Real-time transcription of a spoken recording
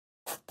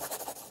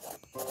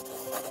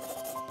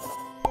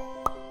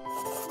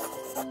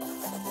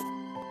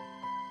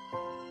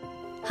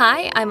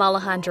Hi, I'm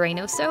Alejandra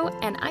Reynoso,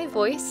 and I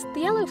voice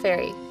the Yellow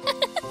Fairy.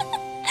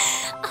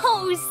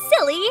 Oh,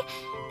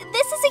 silly!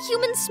 This is a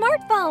human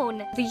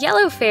smartphone! The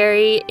Yellow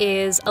Fairy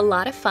is a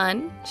lot of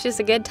fun. She's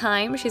a good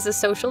time. She's a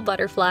social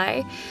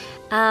butterfly.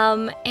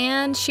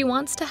 And she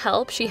wants to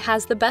help. She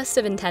has the best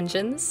of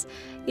intentions.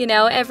 You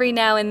know, every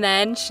now and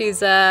then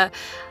she's a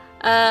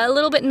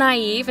little bit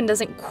naive and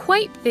doesn't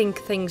quite think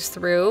things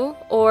through,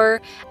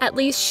 or at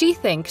least she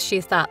thinks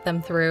she's thought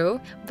them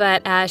through,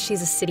 but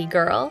she's a city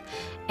girl,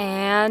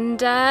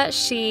 and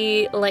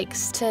she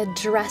likes to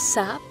dress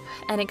up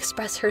and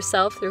express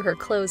herself through her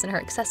clothes and her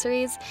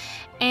accessories,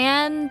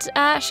 and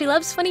she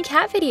loves funny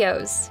cat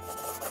videos.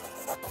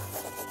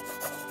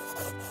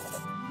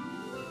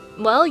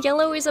 Well,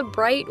 yellow is a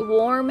bright,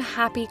 warm,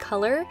 happy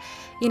color.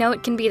 You know,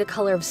 it can be the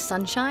color of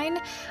sunshine,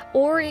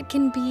 or it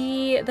can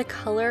be the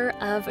color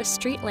of a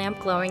street lamp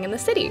glowing in the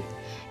city.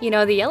 You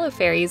know, the yellow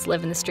fairies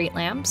live in the street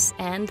lamps,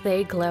 and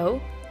they glow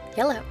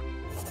yellow.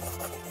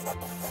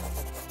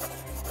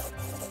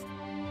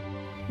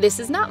 This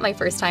is not my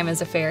first time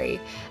as a fairy.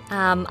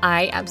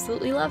 I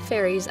absolutely love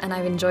fairies, and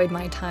I've enjoyed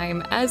my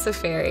time as a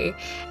fairy.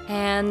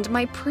 And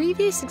my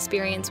previous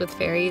experience with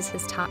fairies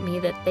has taught me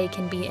that they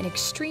can be an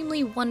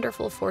extremely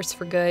wonderful force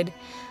for good,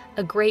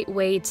 a great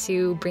way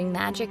to bring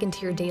magic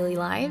into your daily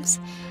lives,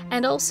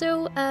 and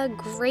also a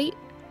great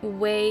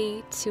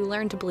way to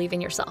learn to believe in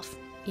yourself.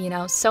 You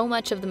know, so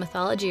much of the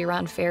mythology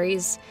around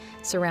fairies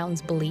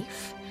surrounds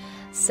belief.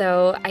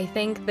 So I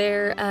think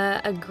they're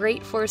a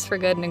great force for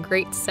good and a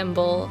great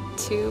symbol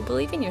to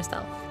believe in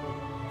yourself.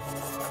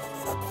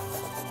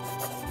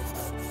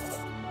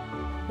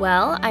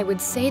 Well, I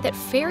would say that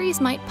fairies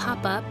might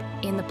pop up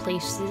in the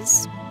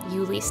places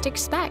you least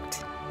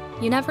expect.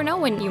 You never know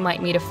when you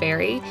might meet a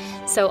fairy,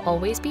 so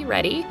always be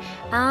ready,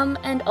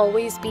 and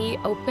always be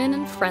open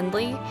and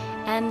friendly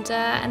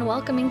and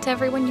welcoming to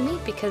everyone you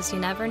meet, because you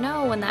never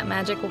know when that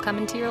magic will come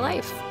into your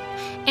life.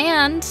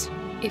 And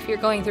if you're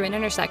going through an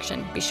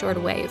intersection, be sure to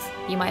wave.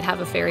 You might have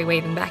a fairy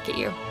waving back at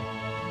you.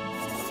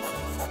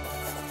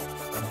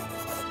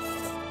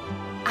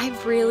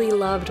 I've really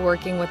loved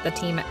working with the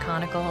team at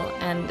Conical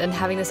and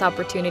having this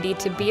opportunity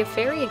to be a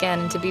fairy again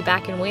and to be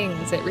back in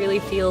wings. It really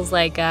feels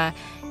like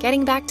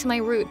getting back to my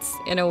roots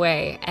in a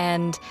way.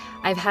 And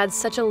I've had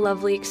such a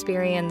lovely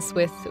experience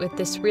with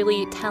this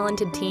really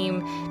talented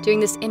team doing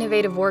this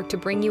innovative work to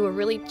bring you a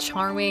really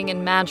charming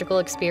and magical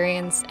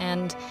experience.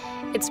 And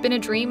it's been a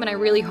dream, and I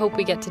really hope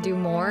we get to do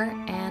more.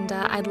 And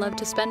I'd love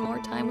to spend more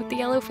time with the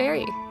Yellow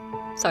Fairy.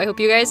 So I hope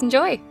you guys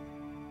enjoy.